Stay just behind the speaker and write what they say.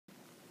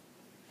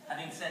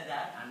having said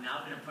that, I'm now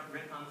going to put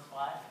Rick on the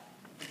spot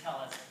to tell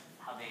us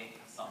how they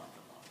solved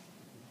the problem.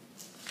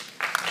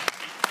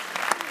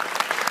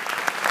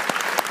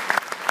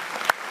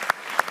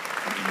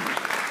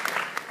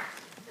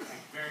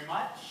 Thank you very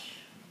much.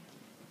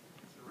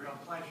 It's a real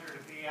pleasure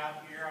to be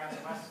out here on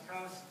the West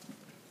Coast.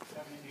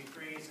 70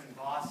 degrees in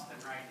Boston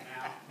right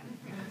now.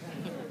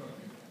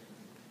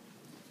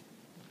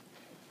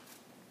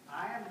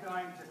 I am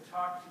going to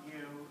talk to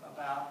you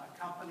about a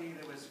company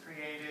that was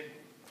created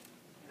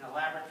in a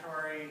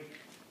laboratory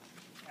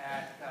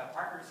at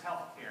Partners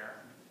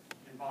Healthcare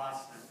in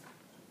Boston.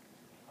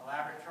 A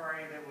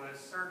laboratory that was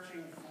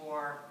searching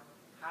for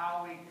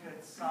how we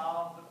could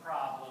solve the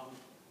problem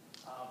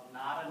of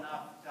not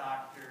enough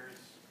doctors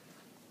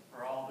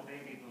for all the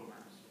baby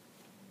boomers.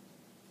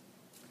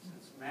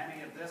 Since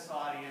many of this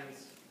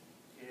audience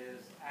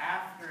is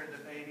after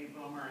the baby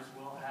boomers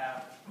will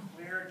have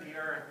cleared the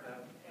earth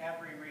of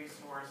every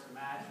resource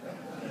imaginable.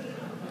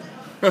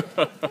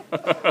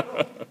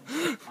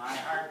 My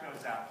heart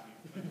goes out to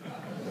you.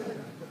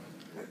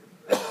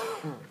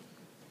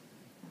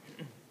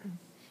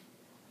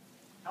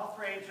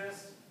 Healthrageous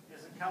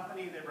is a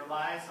company that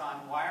relies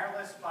on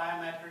wireless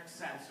biometric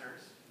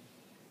sensors,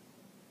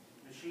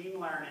 machine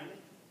learning,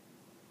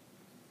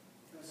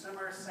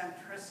 consumer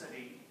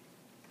centricity,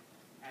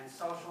 and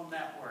social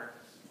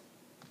networks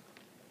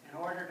in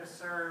order to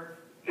serve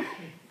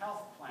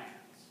health plans.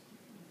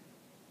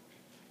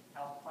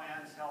 Health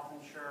plans, health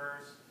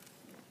insurers,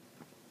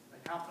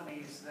 the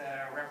companies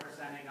that are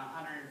representing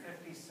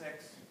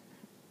 156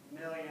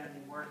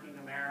 million working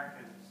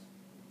Americans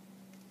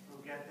who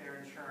get their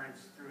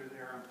insurance through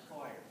their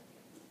employer.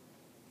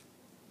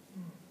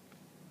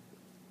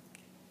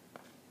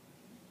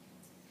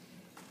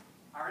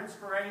 Our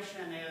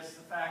inspiration is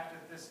the fact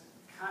that this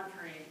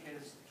country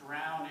is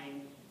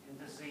drowning in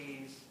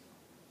disease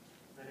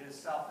that is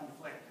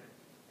self-inflicted.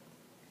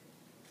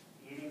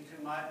 Eating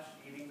too much,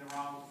 eating the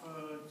wrong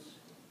foods,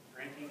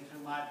 drinking too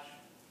much,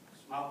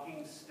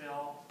 smoking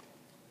still,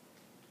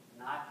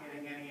 not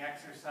getting any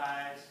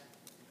exercise,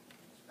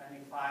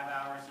 spending 5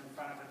 hours in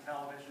front of a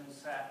television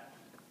set,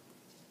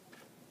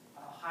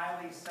 a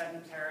highly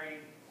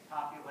sedentary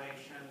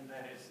population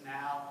that is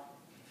now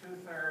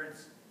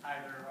 2/3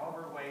 either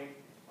overweight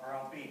or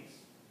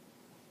obese.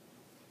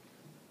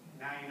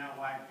 Now you know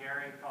why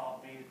Gary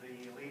called me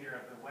the leader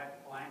of the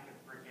wet blanket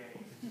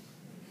brigade.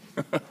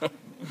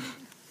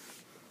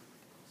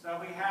 So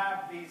we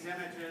have these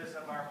images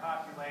of our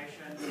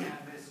population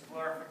and this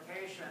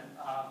glorification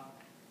of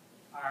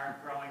our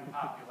growing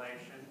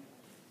population.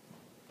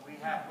 We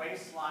have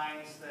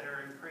waistlines that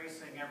are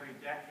increasing every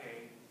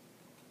decade,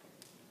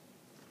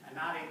 and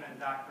not even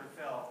Dr.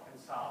 Phil can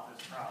solve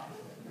this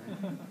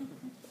problem.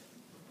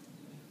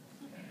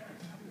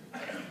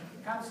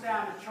 It comes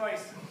down to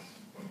choices.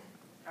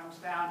 It comes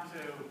down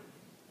to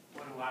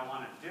what do I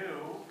want to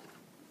do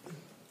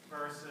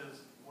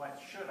versus what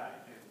should I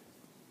do.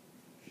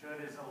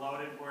 Should is a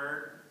loaded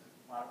word.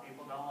 A lot of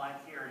people don't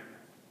like hearing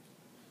it.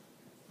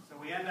 So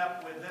we end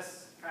up with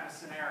this kind of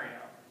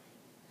scenario.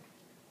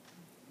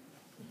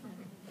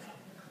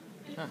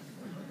 And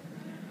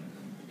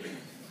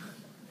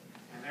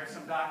there's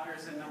some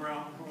doctors in the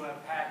room who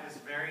have had this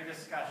very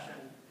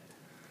discussion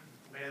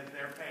with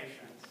their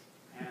patients.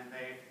 And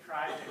they've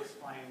tried to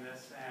explain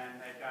this, and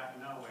they've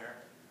gotten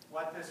nowhere.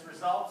 What this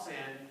results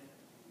in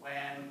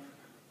when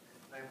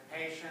the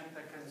patient,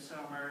 the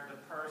consumer, the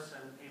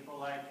person, people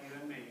like you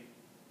and me,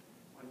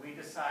 when we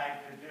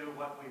decide to do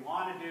what we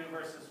want to do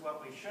versus what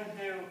we should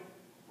do,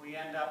 we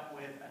end up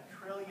with $1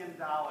 trillion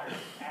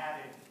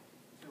added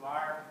to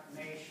our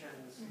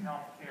nation's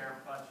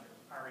healthcare budget,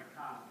 our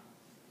economy.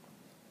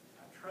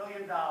 $1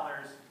 trillion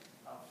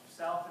of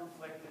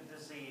self-inflicted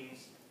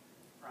disease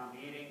from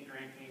eating,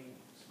 drinking,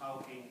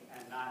 smoking,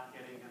 and not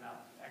getting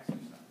enough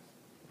exercise.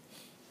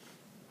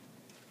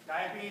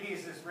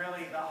 Diabetes is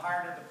really the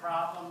heart of the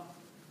problem.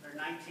 There are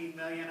 19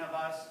 million of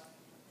us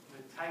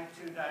with type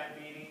 2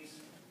 diabetes.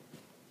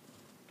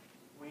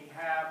 We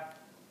have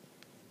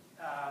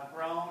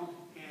grown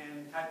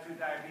in type 2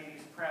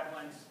 diabetes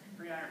prevalence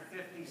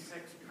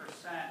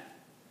 356%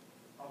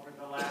 over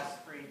the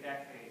last 3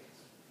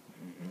 decades.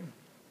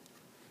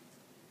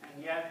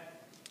 And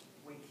yet,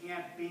 we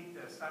can't beat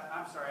this.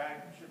 I'm sorry,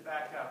 I should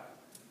back up.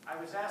 I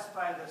was asked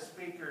by the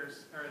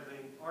speakers, or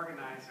the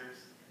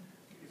organizers,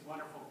 these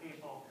wonderful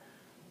people,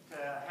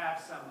 to have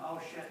some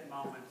oh shit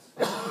moments.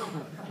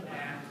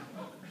 And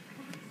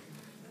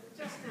it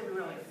just didn't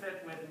really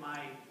fit with my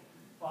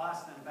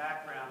Boston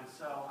background,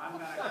 so I'm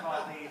going to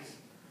call these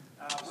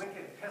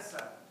wicked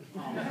pissa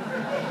moments.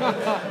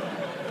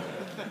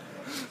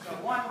 So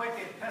one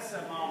wicked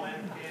pissa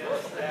moment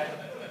is that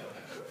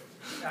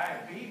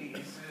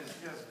diabetes is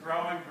just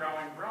growing,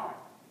 growing,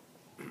 growing.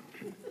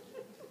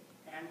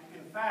 And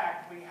in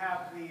fact, we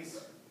have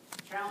these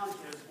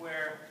challenges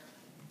where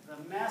the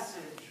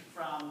message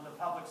from the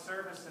public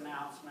service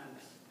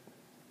announcements,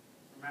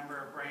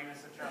 remember a brain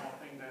is a terrible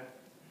thing to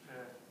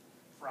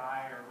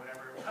fry or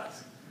whatever it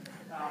was.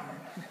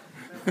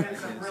 There's been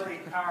some really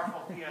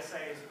powerful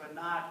PSAs, but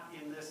not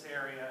in this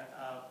area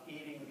of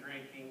eating,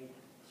 drinking,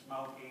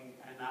 smoking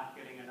and not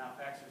getting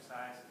enough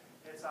exercise.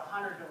 It's a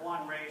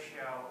 100-to-1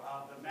 ratio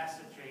of the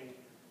messaging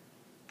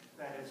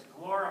that is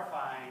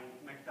glorifying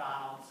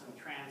McDonald's and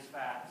trans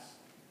fats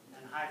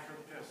and high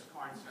fructose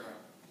corn syrup.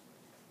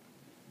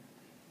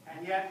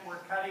 And yet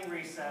we're cutting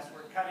recess,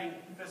 we're cutting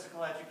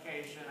physical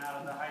education out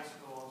of the high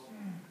schools,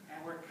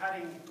 and we're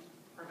cutting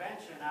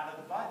prevention out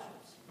of the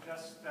budgets.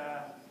 Just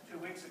 2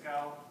 weeks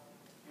ago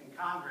in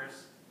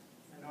Congress,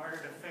 in order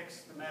to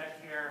fix the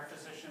Medicare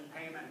physician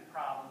payment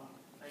problem,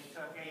 they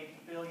took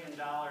 $8 billion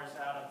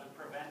out of the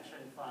prevention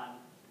fund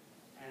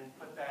and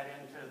put that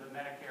into the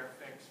Medicare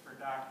fix for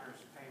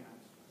doctors'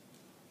 payments.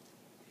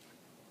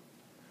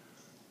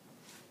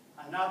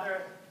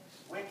 Another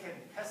wicked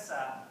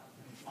piss-up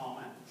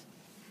moment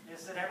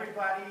is that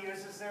everybody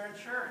uses their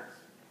insurance.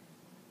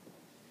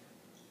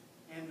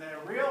 In the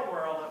real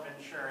world of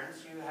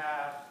insurance, you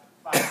have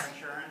fire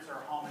insurance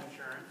or home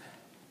insurance.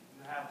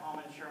 You have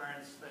home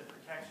insurance that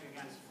protects you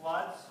against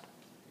floods.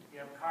 You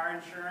have car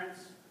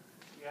insurance.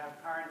 You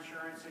have car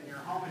insurance in your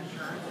home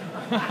insurance.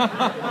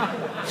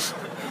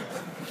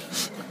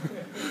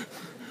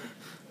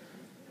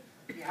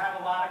 You have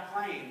a lot of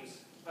claims,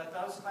 but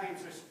those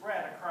claims are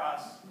spread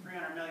across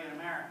 300 million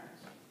Americans.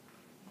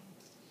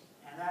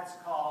 And that's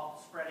called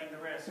spreading the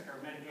risk or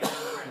mitigating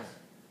the risk.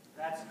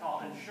 That's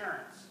called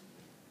insurance,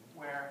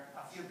 where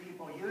a few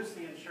people use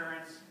the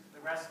insurance,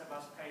 the rest of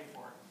us pay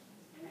for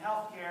it. In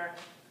healthcare,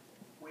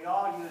 we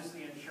all use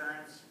the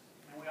insurance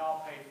and we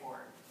all pay for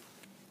it.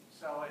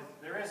 So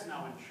there is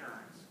no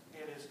insurance.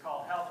 It is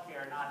called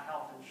healthcare, not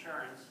health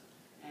insurance.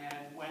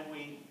 And when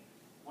we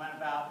went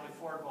about the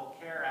Affordable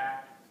Care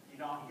Act, you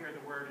don't hear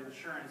the word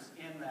insurance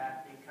in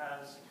that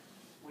because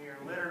we are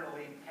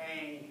literally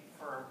paying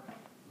for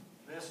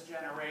this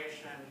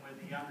generation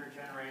with the younger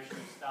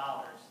generation's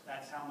dollars.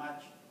 That's how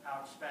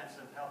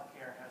expensive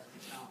healthcare has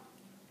become.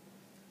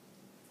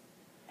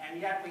 And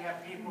yet we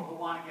have people who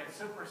want to get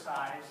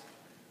supersized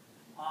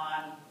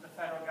on the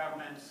federal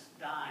government's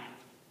dime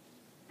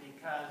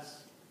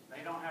because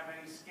they don't have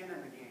any skin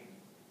in the game.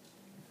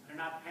 They're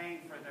not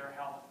paying for their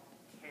health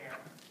care.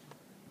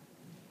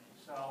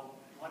 So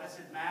what does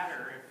it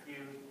matter if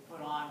you put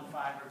on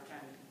 5 or 10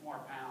 more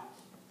pounds?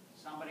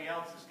 Somebody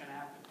else is going to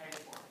have to pay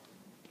for it.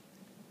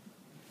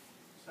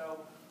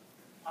 So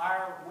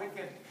our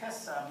wicked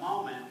pissa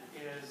moment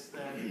is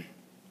that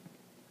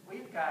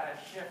we've got to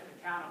shift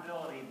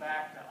accountability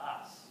back to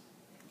us.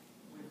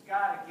 We've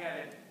got to get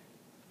it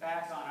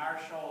back on our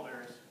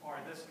shoulders or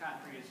this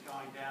country is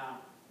going down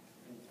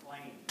in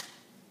flames.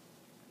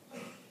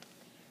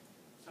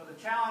 So the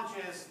challenge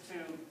is to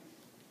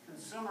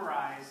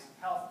consumerize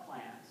health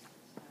plans.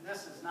 And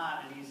this is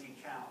not an easy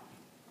challenge.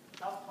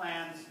 Health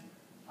plans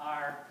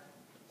are,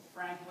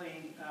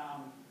 frankly,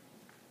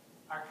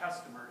 our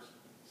customers.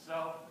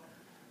 So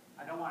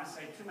I don't want to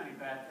say too many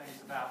bad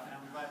things about them,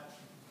 but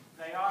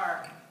they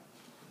are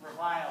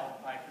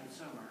reviled by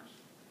consumers.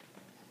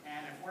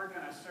 And if we're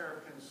going to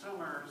serve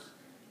consumers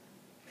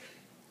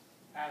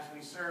as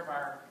we serve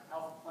our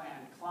health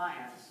plan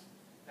clients,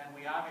 then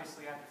we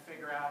obviously have to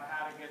figure out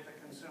how to get the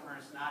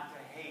consumers not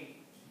to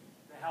hate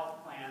the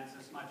health plans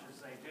as much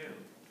as they do.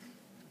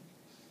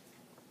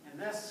 And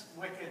this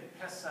wicked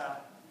pissa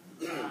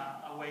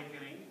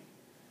awakening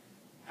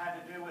had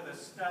to do with a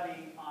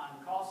study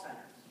on call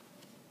centers,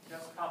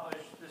 just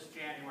published this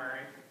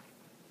January.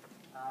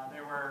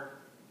 There were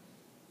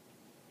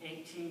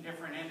 18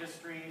 different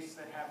industries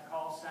that have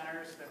call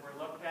centers that were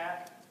looked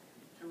at,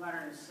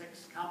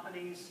 206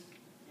 companies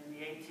in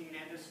the 18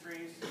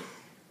 industries,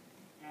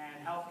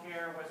 and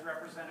healthcare was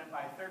represented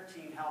by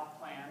 13 health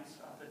plans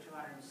of the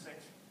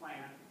 206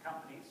 plan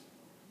companies.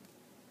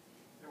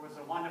 There was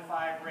a 1 to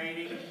 5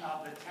 rating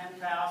of the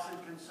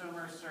 10,000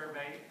 consumers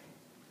surveyed.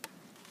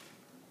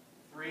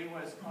 3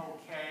 was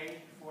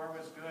okay, 4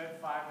 was good,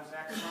 5 was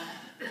excellent,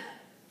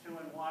 2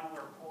 and 1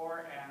 were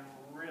poor and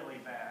really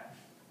bad.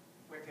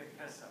 Wicked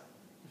pissa.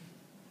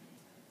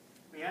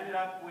 We ended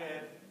up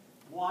with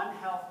 1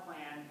 health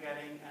plan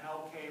getting an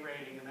okay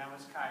rating, and that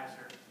was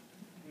Kaiser.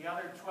 The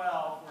other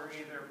 12 were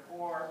either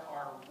poor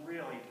or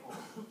really poor.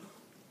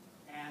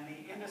 And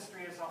the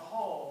industry as a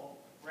whole,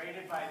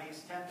 rated by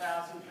these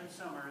 10,000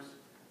 consumers,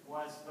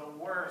 was the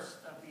worst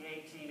of the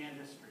 18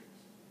 industries.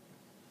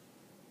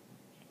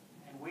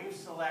 And we've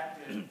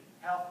selected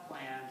health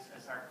plans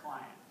as our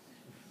clients.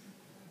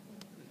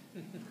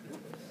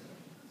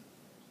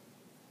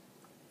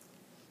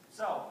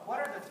 So, what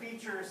are the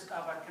features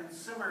of a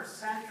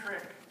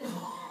consumer-centric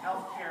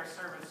healthcare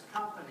service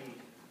company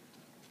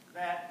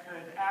that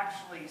could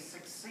actually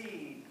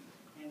succeed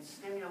in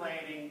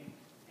stimulating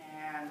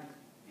and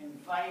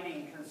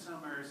inviting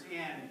consumers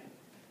in,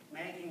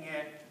 making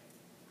it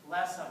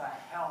less of a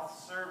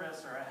health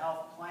service or a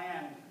health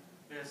plan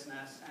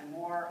business and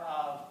more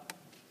of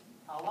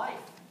a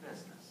life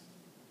business?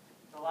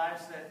 The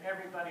lives that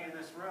everybody in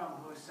this room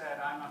who said,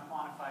 I'm a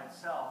quantified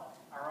self,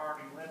 are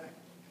already living.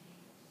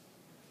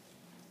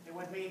 It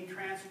would mean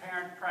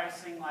transparent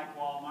pricing like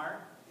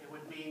Walmart. It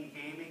would mean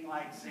gaming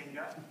like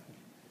Zynga.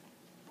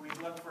 We'd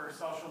look for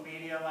social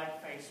media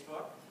like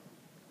Facebook.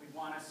 We'd We'd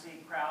want to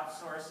see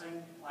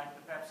crowdsourcing like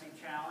the Pepsi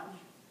Challenge.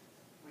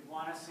 We'd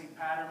want to see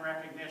pattern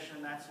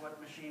recognition. That's what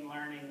machine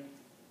learning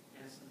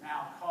is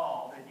now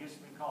called. It used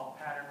to be called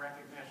pattern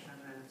recognition,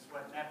 and it's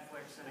what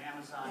Netflix and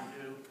Amazon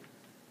do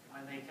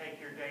when they take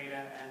your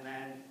data and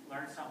then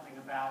learn something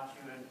about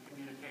you and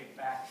communicate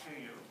back to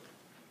you.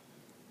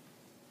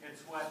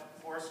 It's what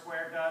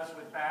Foursquare does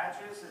with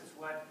badges. It's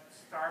what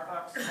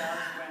Starbucks does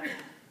when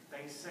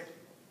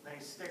they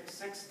stick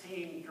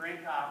 16 drink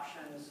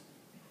options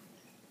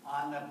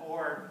on the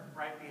board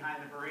right behind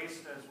the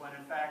baristas, when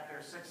in fact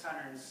there's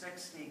 660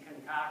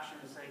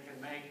 concoctions they can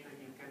make that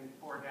you can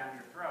pour down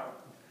your throat,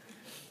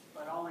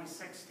 but only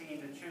 16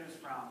 to choose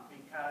from,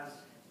 because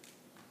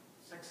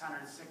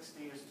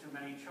 660 is too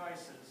many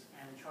choices,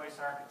 and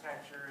choice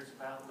architecture is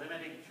about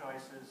limiting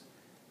choices,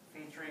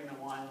 featuring the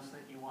ones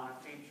that you want to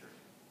feature.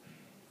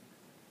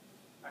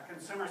 A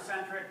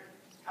consumer-centric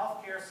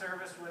healthcare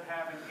service would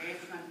have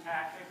engagement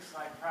tactics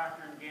like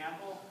Procter &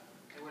 Gamble.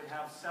 It would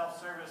have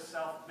self-service,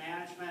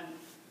 self-management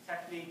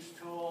techniques,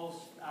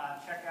 tools,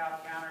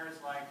 checkout counters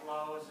like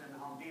Lowe's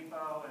and Home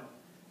Depot and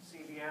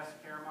CVS,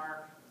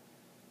 Caremark.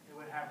 It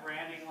would have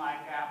branding like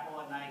Apple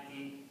and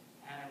Nike,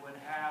 and it would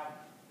have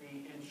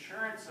the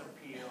insurance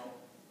appeal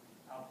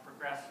of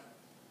Progressive.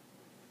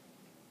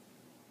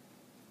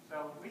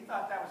 So we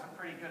thought that was a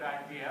pretty good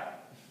idea.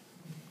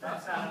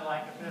 That sounded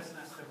like a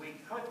business that we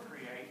could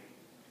create.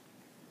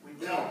 We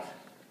built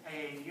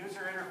a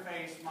user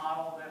interface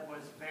model that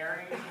was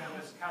varied,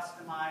 that was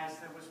customized,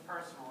 that was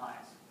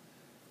personalized.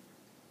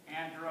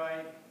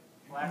 Android,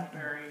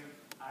 BlackBerry,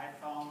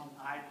 iPhone,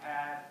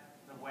 iPad,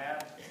 the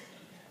web,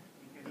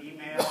 you can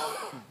email.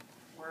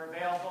 We're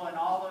available in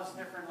all those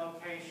different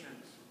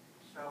locations.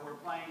 So we're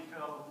playing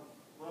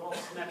to little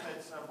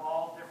snippets of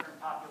all different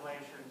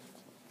populations.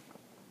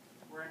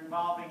 We're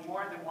involving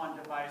more than one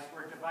device.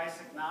 We're device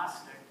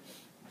agnostic.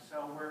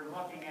 So we're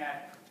looking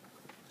at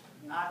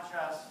not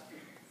just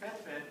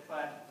Fitbit,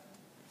 but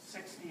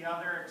 60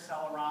 other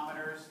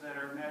accelerometers that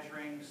are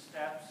measuring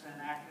steps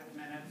and active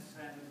minutes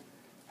and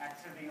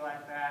activity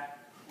like that.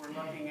 We're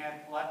looking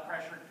at blood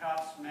pressure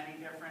cuffs, many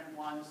different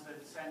ones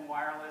that send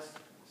wireless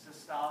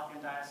systolic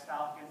and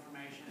diastolic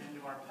information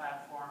into our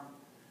platform.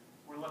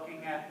 We're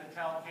looking at the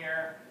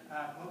Telcare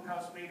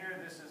glucose meter.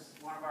 This is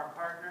one of our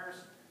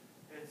partners.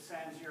 It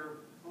sends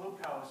your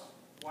glucose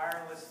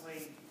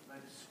wirelessly, the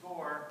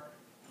score,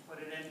 put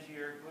it into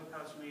your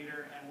glucose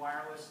meter, and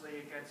wirelessly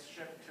it gets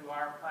shipped to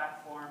our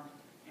platform,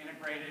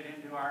 integrated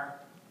into our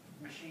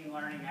machine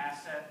learning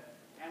asset,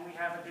 and we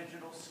have a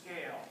digital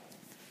scale.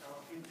 So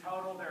in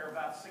total, there are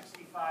about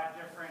 65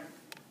 different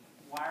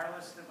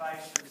wireless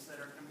devices that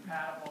are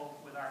compatible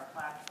with our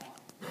platform.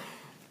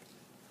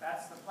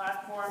 That's the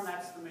platform,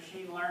 that's the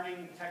machine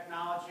learning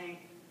technology.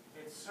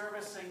 It's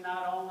servicing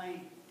not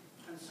only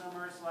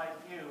consumers like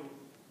you,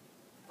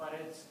 but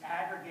it's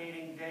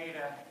aggregating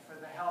data for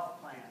the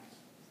health plans.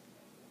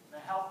 The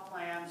health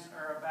plans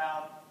are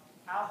about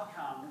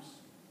outcomes,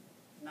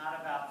 not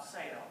about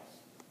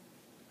sales.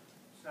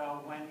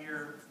 So when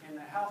you're in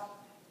the health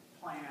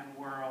plan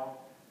world,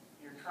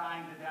 you're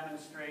trying to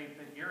demonstrate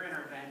that your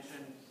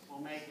intervention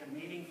will make a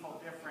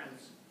meaningful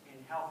difference in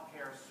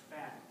healthcare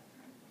spend.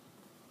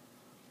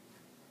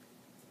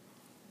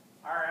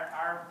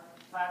 Our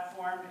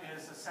platform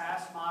is a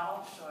SaaS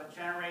model, so it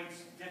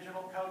generates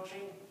digital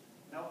coaching.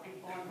 No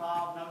people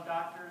involved, no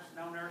doctors,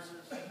 no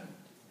nurses.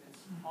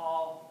 It's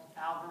all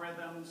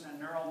algorithms and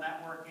neural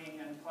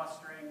networking and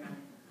clustering and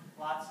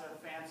lots of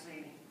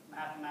fancy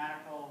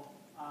mathematical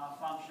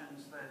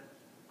functions that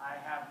I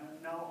have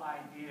no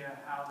idea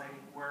how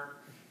they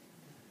work,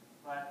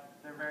 but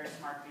they're very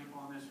smart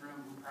people in this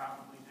room who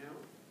probably do.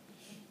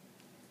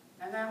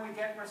 And then we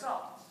get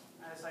results.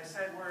 As I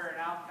said, we're an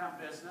outcome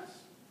business.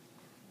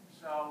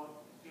 So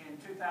in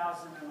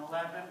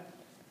 2011,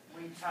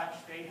 we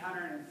touched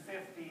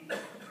 850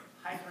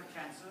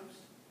 hypertensives.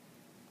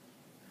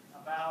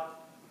 About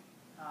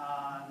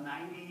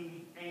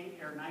 98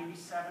 or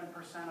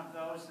 97% of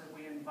those that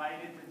we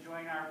invited to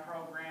join our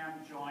program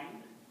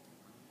joined.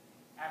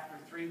 After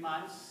 3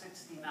 months,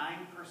 69%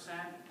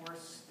 were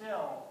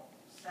still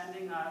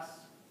sending us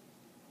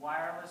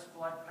wireless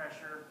blood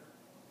pressure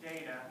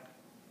data.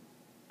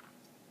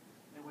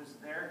 It was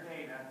their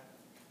data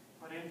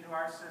put into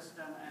our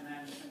system and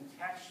then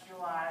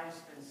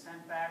contextualized and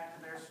sent back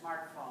to their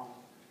smartphone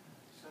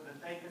so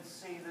that they could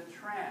see the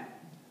trend.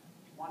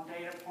 One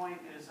data point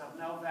is of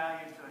no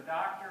value to a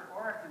doctor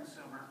or a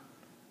consumer,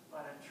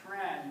 but a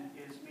trend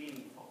is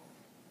meaningful.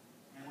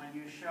 And when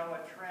you show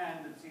a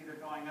trend that's either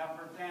going up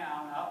or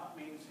down, up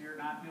means you're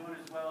not doing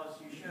as well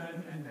as you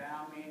should, and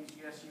down means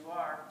yes you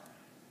are.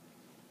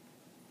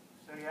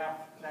 So you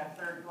have that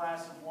third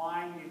glass of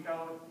wine, you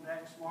go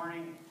next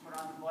morning, put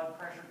on the blood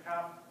pressure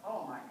cuff.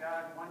 Oh my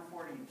God,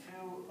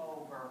 142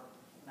 over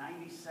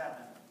 97.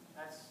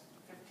 That's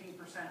 15%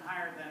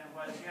 higher than it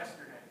was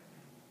yesterday.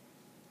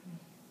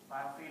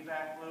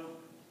 Biofeedback loop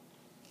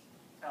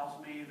tells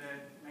me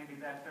that maybe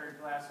that third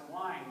glass of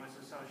wine was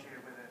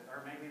associated with it,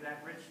 or maybe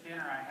that rich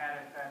dinner I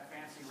had at that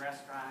fancy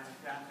restaurant in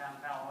downtown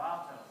Palo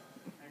Alto.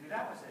 Maybe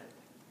that was it.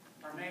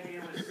 Or maybe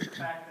it was the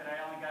fact that I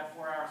only got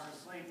 4 hours of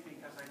sleep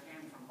because I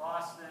came from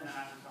Boston and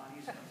I was on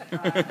East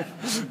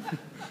Coast time.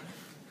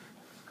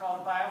 It's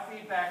called a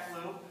biofeedback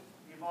loop.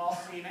 You've all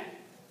seen it.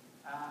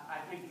 I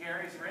think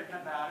Gary's written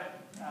about it.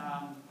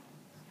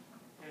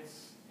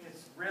 It's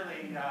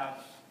really a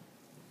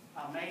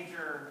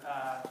major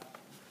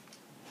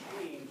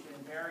change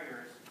in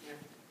barriers.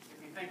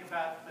 If you think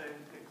about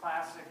the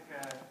classic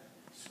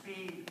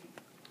speed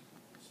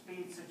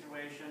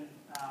situation,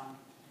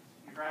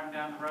 you're driving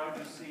down the road,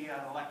 you see an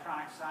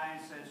electronic sign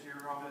says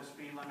you're over the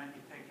speed limit,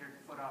 you take your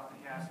foot off the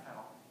gas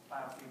pedal.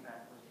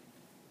 Biofeedback loop.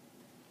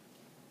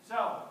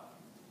 So,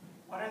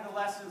 what are the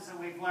lessons that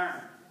we've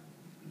learned?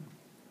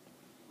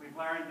 We've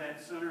learned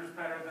that sooner is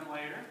better than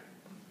later,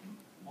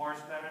 more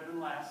is better than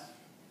less.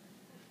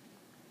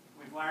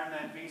 We've learned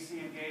that VC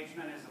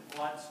engagement is a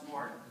blood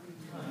sport,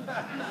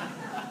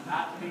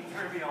 not to be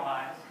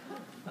trivialized.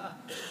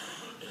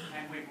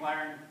 And we've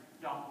learned,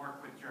 don't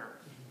work with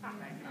jerks.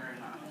 Thank you very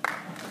much.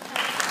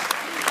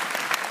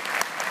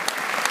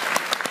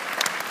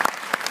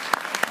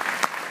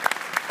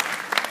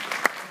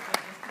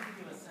 Just to give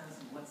you a sense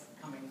of what's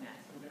coming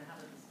next, we're going to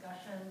have a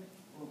discussion.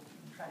 We'll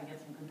try to get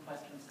some good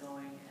questions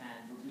going,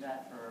 and we'll do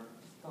that for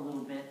just a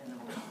little bit, and then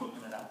we'll